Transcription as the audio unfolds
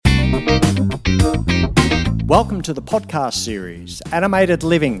Welcome to the podcast series, Animated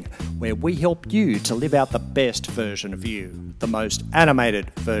Living, where we help you to live out the best version of you, the most animated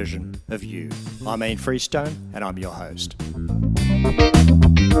version of you. I'm Ian Freestone, and I'm your host.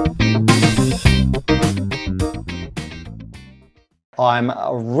 I'm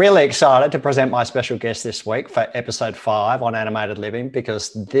really excited to present my special guest this week for episode 5 on Animated Living,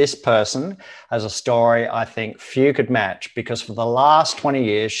 because this person has a story I think few could match, because for the last 20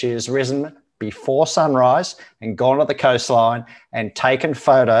 years she has risen before sunrise and gone to the coastline and taken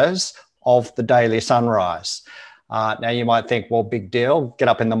photos of the daily sunrise. Now you might think, well, big deal, get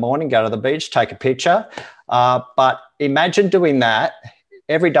up in the morning, go to the beach, take a picture. But imagine doing that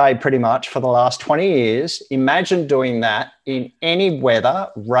every day pretty much for the last 20 years. Imagine doing that in any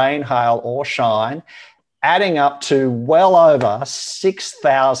weather, rain, hail or shine, adding up to well over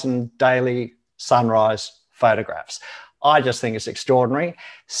 6,000 daily sunrise photographs. I just think it's extraordinary.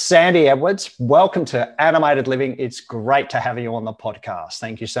 Sandy Edwards, welcome to Animated Living. It's great to have you on the podcast.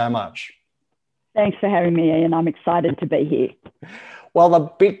 Thank you so much. Thanks for having me, Ian. I'm excited to be here. Well, the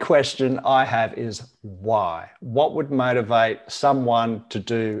big question I have is why? What would motivate someone to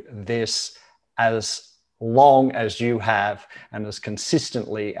do this as long as you have and as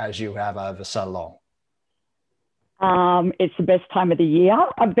consistently as you have over so long? It's the best time of the year,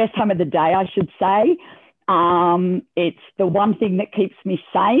 best time of the day, I should say. It's the one thing that keeps me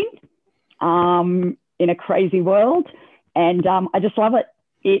sane in a crazy world. And I just love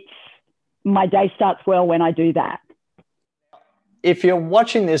it. My day starts well when I do that. If you're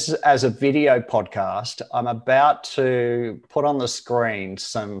watching this as a video podcast, I'm about to put on the screen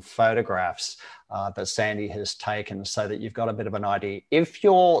some photographs that Sandy has taken so that you've got a bit of an idea. If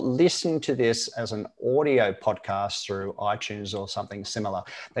you're listening to this as an audio podcast through iTunes or something similar,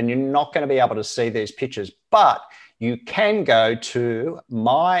 then you're not going to be able to see these pictures, but you can go to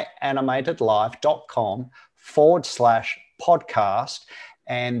myanimatedlife.com/podcast.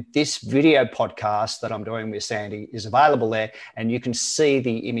 And this video podcast that I'm doing with Sandy is available there, and you can see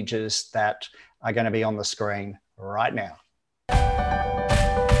the images that are going to be on the screen right now.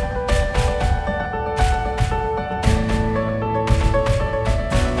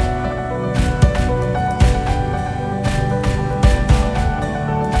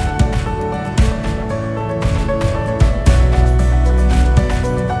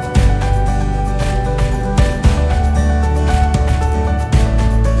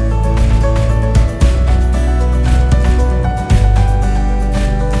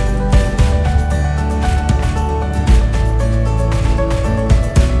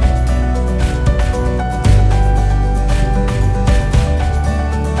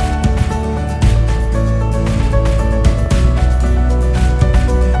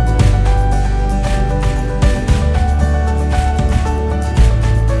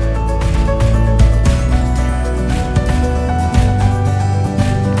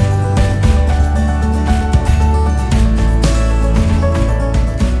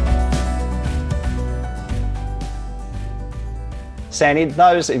 Sandy,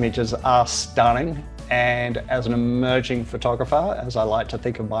 those images are stunning, and as an emerging photographer, as I like to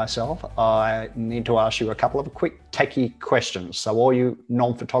think of myself, I need to ask you a couple of quick techie questions. So all you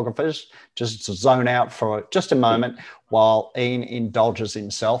non-photographers, just zone out for just a moment while Ian indulges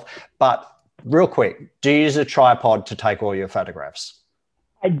himself. But real quick, do you use a tripod to take all your photographs?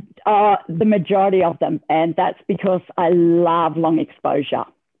 The majority of them, and that's because I love long exposure.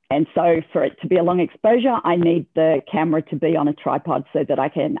 And so for it to be a long exposure, I need the camera to be on a tripod so that I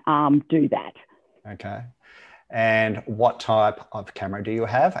can do that. Okay. And what type of camera do you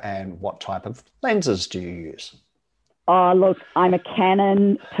have, and what type of lenses do you use? Look, I'm a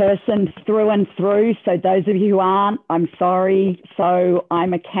Canon person through and through. So those of you who aren't, I'm sorry. So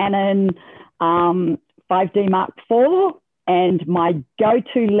I'm a Canon 5D Mark IV. And my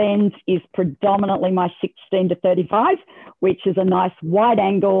go-to lens is predominantly my 16-35, which is a nice wide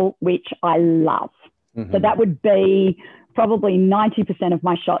angle, which I love. Mm-hmm. So that would be probably 90% of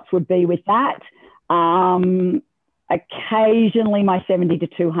my shots would be with that. Occasionally my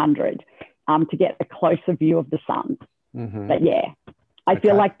 70-200 to get a closer view of the sun. Mm-hmm. But yeah, I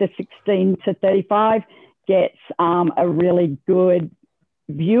feel like the 16-35 gets a really good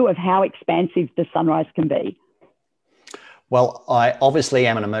view of how expansive the sunrise can be. Well, I obviously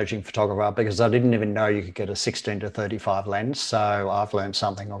am an emerging photographer because I didn't even know you could get a 16-35 lens. So I've learned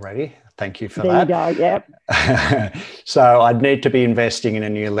something already. Thank you for that. There you go, yep. So I'd need to be investing in a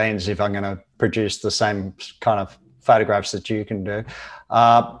new lens if I'm going to produce the same kind of photographs that you can do.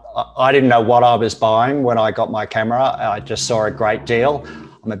 I didn't know what I was buying when I got my camera. I just saw a great deal.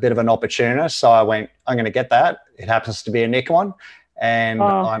 I'm a bit of an opportunist, so I went, I'm going to get that. It happens to be a Nikon, and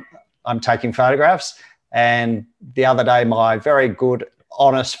I'm taking photographs. And the other day, my very good,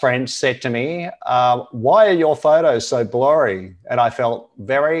 honest friend said to me, why are your photos so blurry? And I felt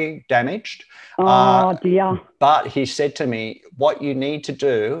very damaged. Oh, dear. But he said to me, what you need to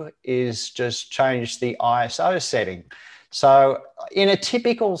do is just change the ISO setting. So in a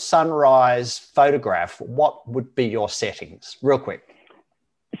typical sunrise photograph, what would be your settings? Real quick.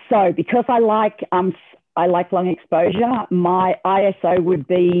 So because I like long exposure, my ISO would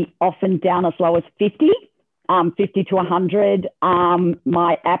be often down as low as 50 to 100.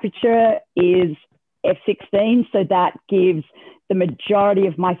 My aperture is f16, so that gives the majority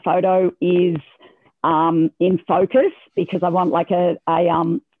of my photo is in focus, because I want like a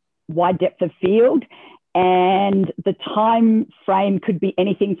wide depth of field. And the time frame could be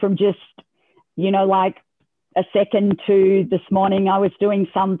anything from just, like a second to this morning I was doing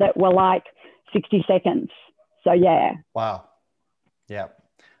some that were like 60 seconds. So yeah. Wow. Yeah.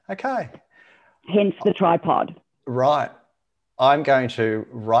 Okay. Hence the tripod. Right. I'm going to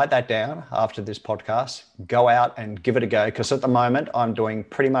write that down after this podcast, go out and give it a go, because at the moment I'm doing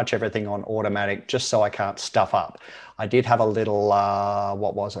pretty much everything on automatic just so I can't stuff up. I did have a little,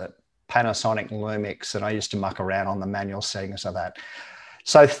 Panasonic Lumix, and I used to muck around on the manual settings of that.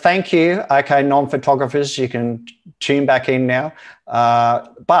 So thank you. Okay, non-photographers, you can tune back in now.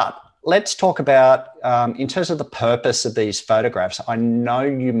 But let's talk about, in terms of the purpose of these photographs, I know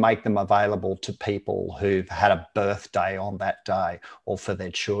you make them available to people who've had a birthday on that day or for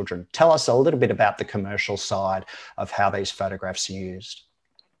their children. Tell us a little bit about the commercial side of how these photographs are used.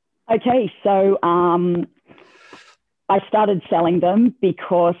 Okay, so I started selling them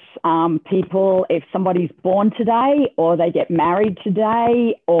because people, if somebody's born today or they get married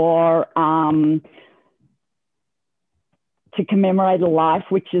today, or to commemorate a life,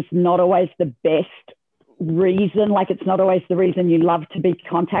 which is not always the best reason, like it's not always the reason you love to be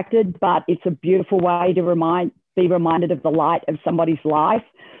contacted, but it's a beautiful way to be reminded of the light of somebody's life.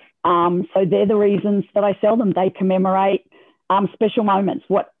 So they're the reasons that I sell them. They commemorate special moments,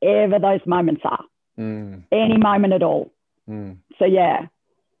 whatever those moments are. Any moment at all. So yeah.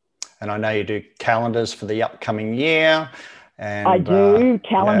 And I know you do calendars for the upcoming year. And I do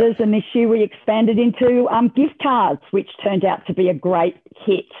calendars, and this year we expanded into gift cards, which turned out to be a great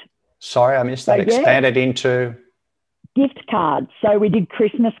hit. Sorry, I missed that. So, expanded into gift cards. So we did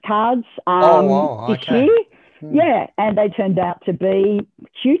Christmas cards this year. Yeah, and they turned out to be a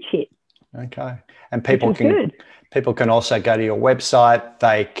huge hit. Okay, and people can also go to your website.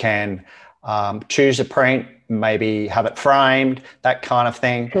 They can choose a print, maybe have it framed, that kind of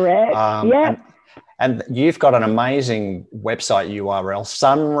thing. Correct. And you've got an amazing website URL,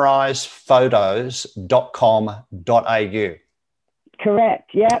 sunrisephotos.com.au. Correct.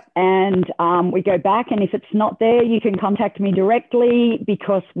 Yep. And we go back, and if it's not there, you can contact me directly,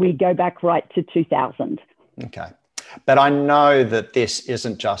 because we go back right to 2000. Okay. But I know that this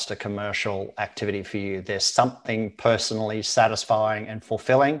isn't just a commercial activity for you. There's something personally satisfying and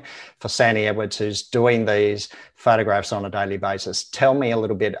fulfilling for Sandy Edwards, who's doing these photographs on a daily basis. Tell me a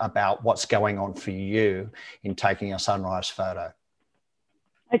little bit about what's going on for you in taking a sunrise photo.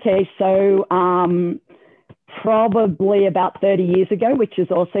 Okay, so probably about 30 years ago, which is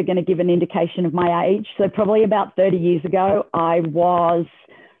also going to give an indication of my age. So probably about 30 years ago, I was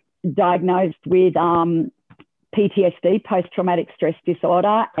diagnosed with PTSD, post-traumatic stress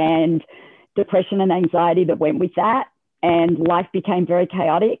disorder, and depression and anxiety that went with that. And life became very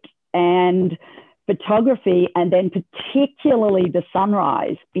chaotic, and photography, and then particularly the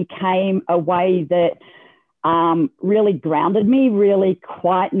sunrise, became a way that really grounded me, really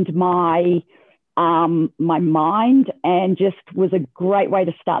quietened my mind, and just was a great way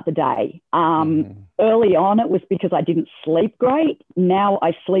to start the day. Early on, it was because I didn't sleep great. Now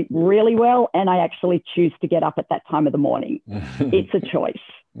I sleep really well, and I actually choose to get up at that time of the morning. It's a choice.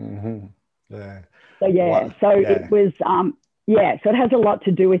 Yeah. So it was, so it has a lot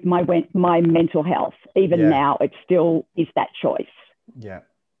to do with my mental health. Even now, it still is that choice. Yeah.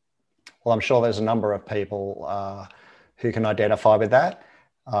 Well, I'm sure there's a number of people who can identify with that.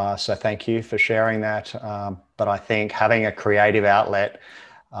 So thank you for sharing that. But I think having a creative outlet,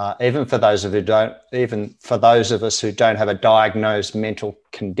 even for those of us who don't have a diagnosed mental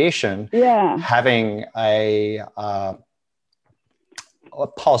condition, having a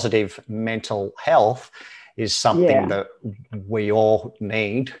positive mental health is something that we all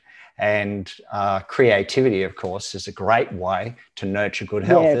need. And creativity, of course, is a great way to nurture good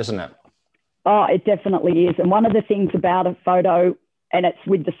health, isn't it? Oh, it definitely is. And one of the things about a photo, and it's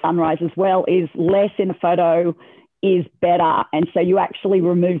with the sunrise as well, is less in a photo is better. And so you actually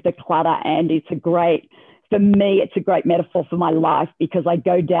remove the clutter, and it's a great for me, it's a great metaphor for my life, because I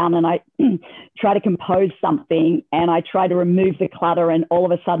go down and I try to compose something, and I try to remove the clutter, and all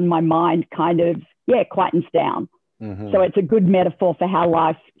of a sudden my mind kind of, quietens down. Mm-hmm. So it's a good metaphor for how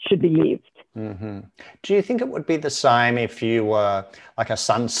life should be lived. Mm-hmm. Do you think it would be the same if you were like a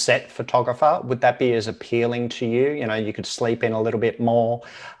sunset photographer? Would that be as appealing to you? You know, you could sleep in a little bit more,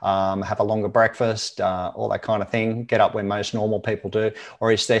 have a longer breakfast, all that kind of thing, get up when most normal people do?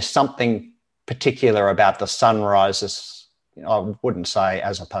 Or is there something particular about the sunrises, I wouldn't say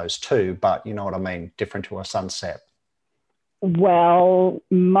as opposed to, but you know what I mean, different to a sunset? Well,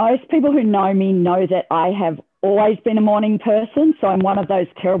 most people who know me know that I have always been a morning person. So I'm one of those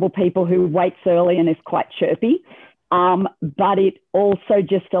terrible people who wakes early and is quite chirpy. But it also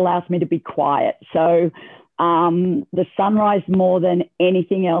just allows me to be quiet. So the sunrise more than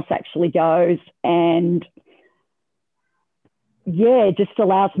anything else actually goes. And it just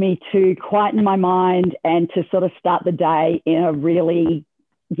allows me to quieten my mind and to sort of start the day in a really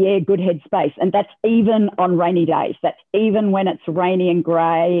good headspace. And that's even on rainy days. That's even when it's rainy and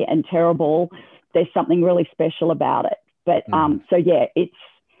grey and terrible. There's something really special about it. But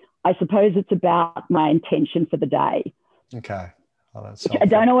I suppose it's about my intention for the day. Okay. Well, that's I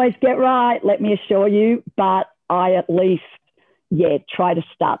don't always get right, let me assure you, but I at least, try to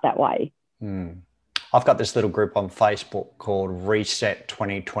start that way. I've got this little group on Facebook called Reset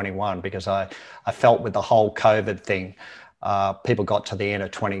 2021, because I felt with the whole COVID thing, people got to the end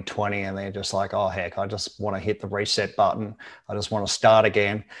of 2020 and they're just like, oh, heck, I just want to hit the reset button. I just want to start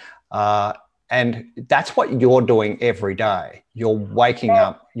again. And that's what you're doing every day. You're waking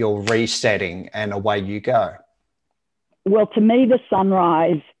up, you're resetting, and away you go. Well, to me, the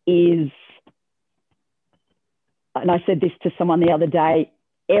sunrise is, and I said this to someone the other day,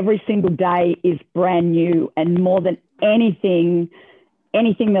 every single day is brand new. And more than anything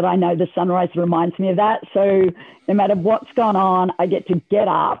that I know, the sunrise reminds me of that. So no matter what's gone on, I get to get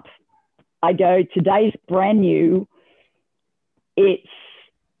up. I go, today's brand new.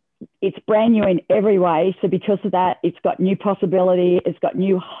 It's brand new in every way. So because of that, it's got new possibility. It's got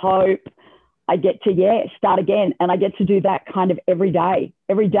new hope. I get to, start again. And I get to do that kind of every day.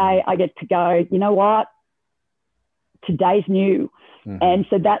 Every day I get to go, you know what? Today's new. Mm-hmm. And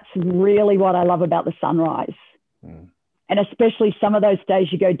so that's really what I love about the sunrise. Mm. And especially some of those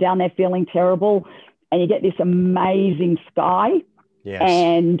days you go down there feeling terrible and you get this amazing sky. Yes.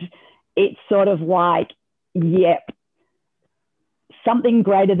 And it's sort of like, something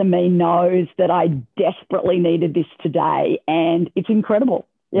greater than me knows that I desperately needed this today. And it's incredible.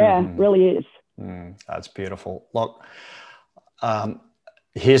 Yeah, it really is. That's beautiful. Look,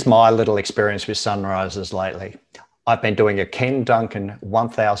 here's my little experience with sunrises lately. I've been doing a Ken Duncan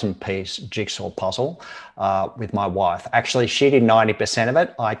 1,000-piece jigsaw puzzle with my wife. Actually, she did 90% of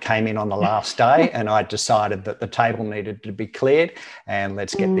it. I came in on the last day and I decided that the table needed to be cleared and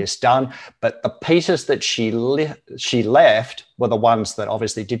let's get this done. But the pieces that she left were the ones that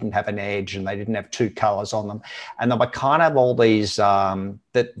obviously didn't have an edge and they didn't have two colours on them. And there were kind of all these,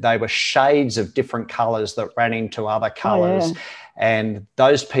 that they were shades of different colours that ran into other colours. Oh, yeah. And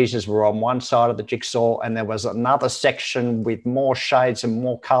those pieces were on one side of the jigsaw and there was another section with more shades and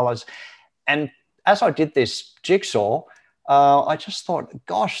more colours. And as I did this jigsaw, I just thought,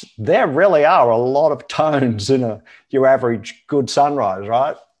 gosh, there really are a lot of tones in your average good sunrise,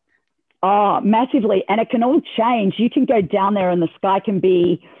 right? Oh, massively. And it can all change. You can go down there and the sky can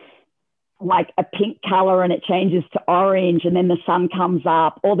be like a pink colour and it changes to orange and then the sun comes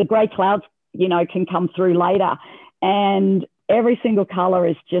up, or the grey clouds, can come through later. And every single colour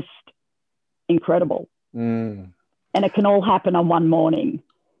is just incredible. And it can all happen on one morning.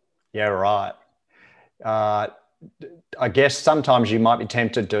 Yeah, right. I guess sometimes you might be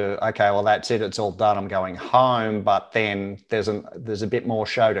tempted to, okay, well, that's it. It's all done. I'm going home. But then there's a bit more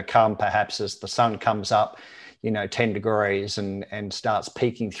show to come, perhaps, as the sun comes up, 10 degrees and starts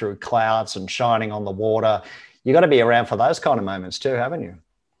peeking through clouds and shining on the water. You got to be around for those kind of moments too, haven't you?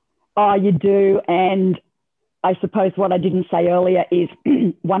 Oh, you do. And I suppose what I didn't say earlier is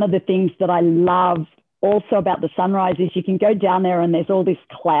one of the things that I love also about the sunrise is you can go down there and there's all this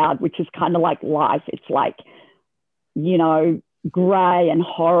cloud, which is kind of like life. It's like, grey and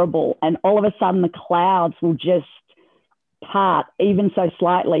horrible. And all of a sudden the clouds will just part even so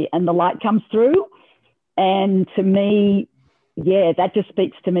slightly and the light comes through. And to me, that just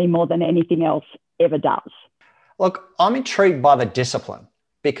speaks to me more than anything else ever does. Look, I'm intrigued by the discipline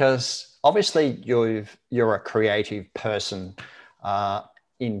because obviously you're a creative person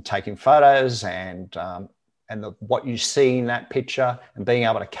in taking photos and what you see in that picture and being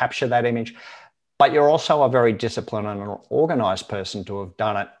able to capture that image. But you're also a very disciplined and organised person to have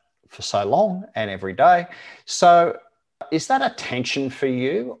done it for so long and every day. So is that a tension for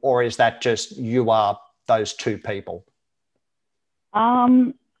you, or is that just you are those two people?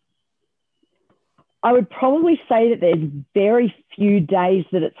 I would probably say that there's very few days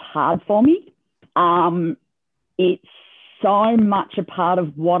that it's hard for me. It's so much a part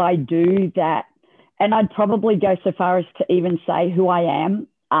of what I do that, and I'd probably go so far as to even say who I am.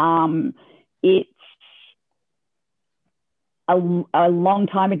 It's a long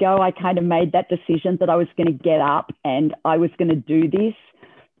time ago, I kind of made that decision that I was going to get up and I was going to do this.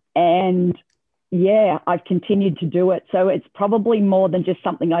 And yeah, I've continued to do it. So it's probably more than just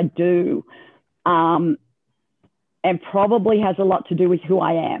something I do, and probably has a lot to do with who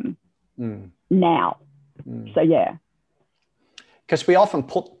I am now. So yeah. Because we often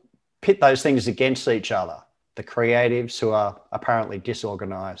pit those things against each other, the creatives who are apparently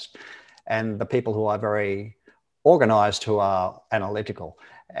disorganized and the people who are very organized who are analytical.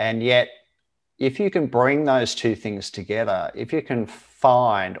 And yet, if you can bring those two things together, if you can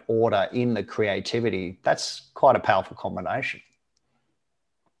find order in the creativity, that's quite a powerful combination.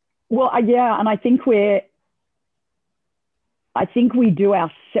 Well, yeah, and I think we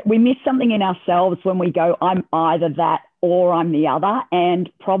miss something in ourselves when we go, I'm either that or I'm the other. And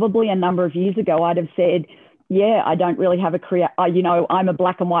probably a number of years ago, I'd have said, yeah, I don't really have I'm a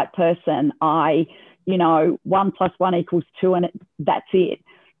black and white person. 1 + 1 = 2 and that's it.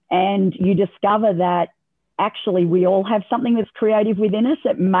 And you discover that actually we all have something that's creative within us.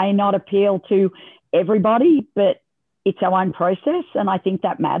 It may not appeal to everybody, but it's our own process. And I think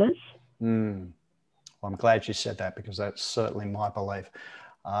that matters. Well, I'm glad you said that, because that's certainly my belief.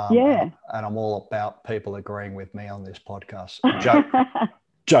 Yeah. And I'm all about people agreeing with me on this podcast.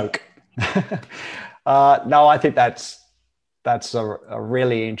 Joke. No, I think that's a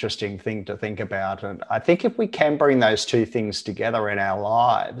really interesting thing to think about. And I think if we can bring those two things together in our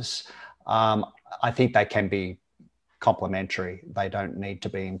lives, I think they can be complementary. They don't need to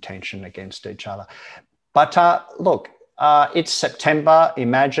be in tension against each other. But look, it's September,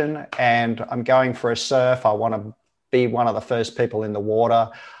 imagine, and I'm going for a surf. I want to be one of the first people in the water.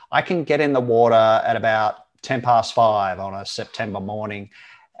 I can get in the water at about 5:10 on a September morning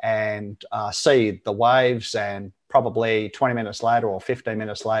and see the waves, and probably 20 minutes later or 15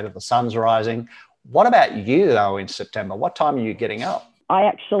 minutes later, the sun's rising. What about you, though, in September? What time are you getting up? I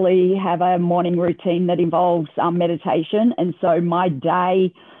actually have a morning routine that involves meditation. And so my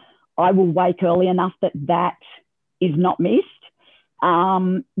day, I will wake early enough that is not missed.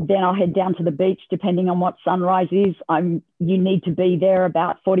 Then I'll head down to the beach, depending on what sunrise is. You need to be there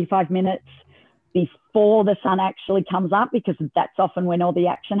about 45 minutes before the sun actually comes up, because that's often when all the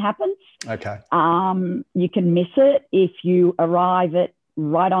action happens. Okay. You can miss it if you arrive at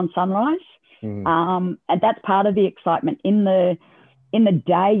right on sunrise. And that's part of the excitement. In the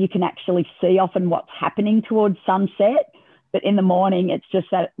day, you can actually see often what's happening towards sunset, but in the morning, it's just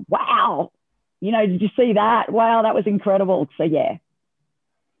that, wow, did you see that? Wow, that was incredible. So yeah.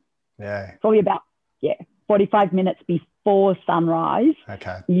 Probably about 45 minutes before sunrise.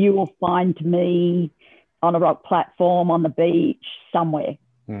 Okay. You will find me on a rock platform on the beach somewhere.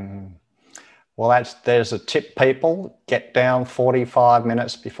 Well, there's a tip, people. Get down 45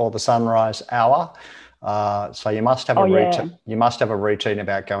 minutes before the sunrise hour. So you must have routine. You must have a routine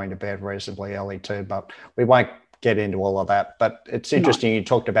about going to bed reasonably early too, but we won't get into all of that. But it's interesting. You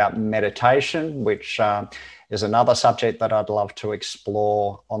talked about meditation, which is another subject that I'd love to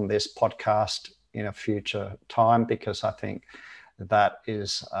explore on this podcast in a future time, because I think that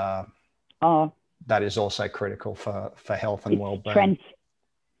is also critical for health and well-being.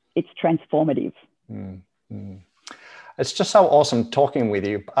 It's transformative. It's just so awesome talking with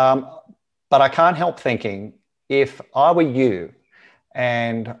you. But I can't help thinking, if I were you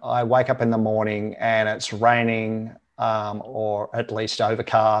and I wake up in the morning and it's raining or at least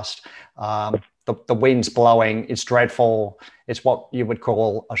overcast, the wind's blowing, it's dreadful, it's what you would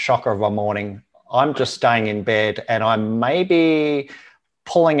call a shocker of a morning. I'm just staying in bed and I'm maybe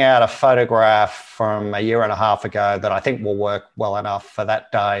pulling out a photograph from a year and a half ago that I think will work well enough for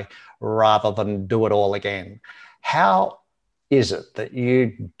that day rather than do it all again. How is it that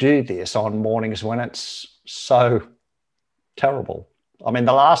you do this on mornings when it's so terrible? I mean,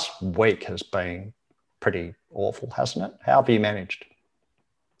 the last week has been pretty awful, hasn't it? How have you managed?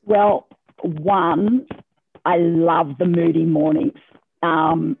 Well, one, I love the moody mornings.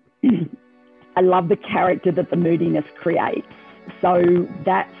 I love the character that the moodiness creates. So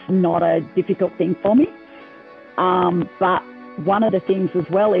that's not a difficult thing for me. But one of the things as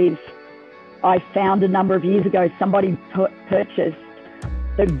well is I found a number of years ago, somebody purchased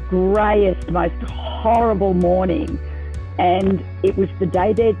the greyest, most horrible morning And it was the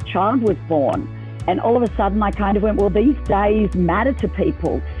day their child was born. And all of a sudden I kind of went, well, these days matter to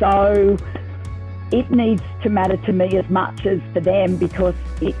people. So it needs to matter to me as much as for them, because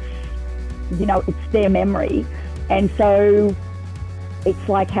it's, you know, it's their memory. And so it's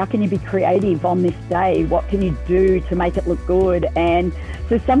like, how can you be creative on this day? What can you do to make it look good? And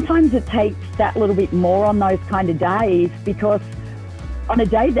so sometimes it takes that little bit more on those kind of days, because on a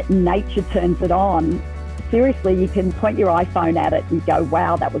day that nature turns it on, seriously, you can point your iPhone at it and go,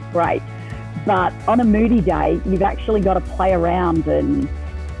 wow, that was great. But on a moody day, you've actually got to play around and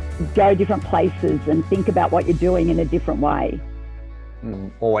go different places and think about what you're doing in a different way.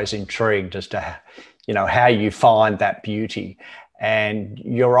 I'm always intrigued as to, you know, how you find that beauty. And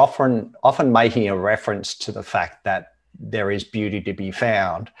you're often making a reference to the fact that there is beauty to be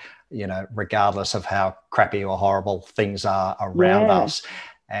found, you know, regardless of how crappy or horrible things are around us.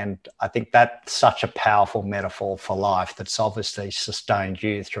 And I think that's such a powerful metaphor for life that's obviously sustained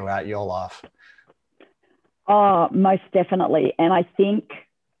you throughout your life. Oh, most definitely. And I think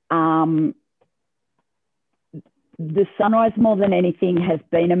the sunrise, more than anything, has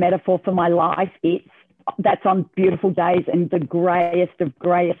been a metaphor for my life. That's on beautiful days and the greyest of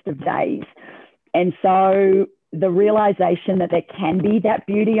days. And so the realization that there can be that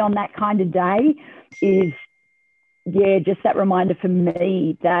beauty on that kind of day is, just that reminder for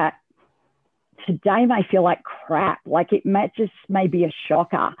me that today may feel like crap, like it may be a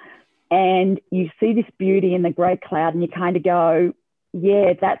shocker. And you see this beauty in the grey cloud and you kind of go,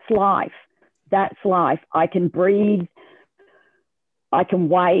 yeah, that's life. That's life. I can breathe. I can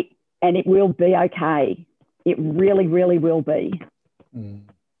wait. And it will be okay. It really, really will be.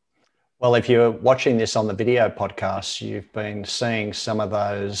 Well, if you're watching this on the video podcast, you've been seeing some of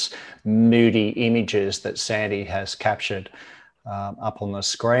those moody images that Sandy has captured up on the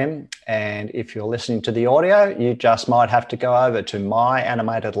screen. And if you're listening to the audio, you just might have to go over to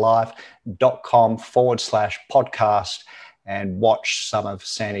myanimatedlife.com/podcast and watch some of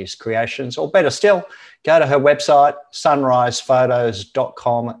Sandy's creations, or better still, go to her website,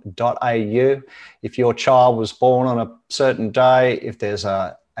 sunrisephotos.com.au. If your child was born on a certain day, if there's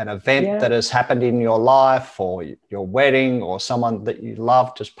an event that has happened in your life, or your wedding, or someone that you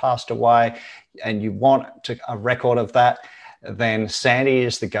loved has passed away and you want a record of that, then Sandy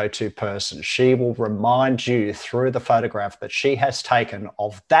is the go-to person. She will remind you through the photograph that she has taken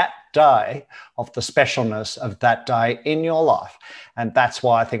of that day, of the specialness of that day in your life. And that's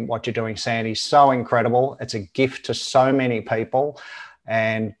why I think what you're doing, Sandy, is so incredible. It's a gift to so many people.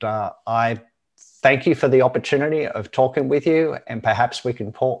 And I thank you for the opportunity of talking with you, and perhaps we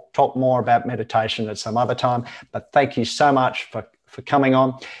can talk more about meditation at some other time. But thank you so much for coming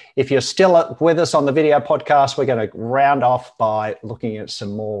on. If you're still with us on the video podcast, we're going to round off by looking at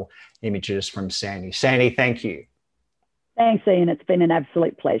some more images from Sandy. Sandy, thank you. Thanks, Ian. It's been an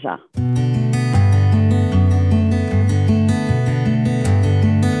absolute pleasure.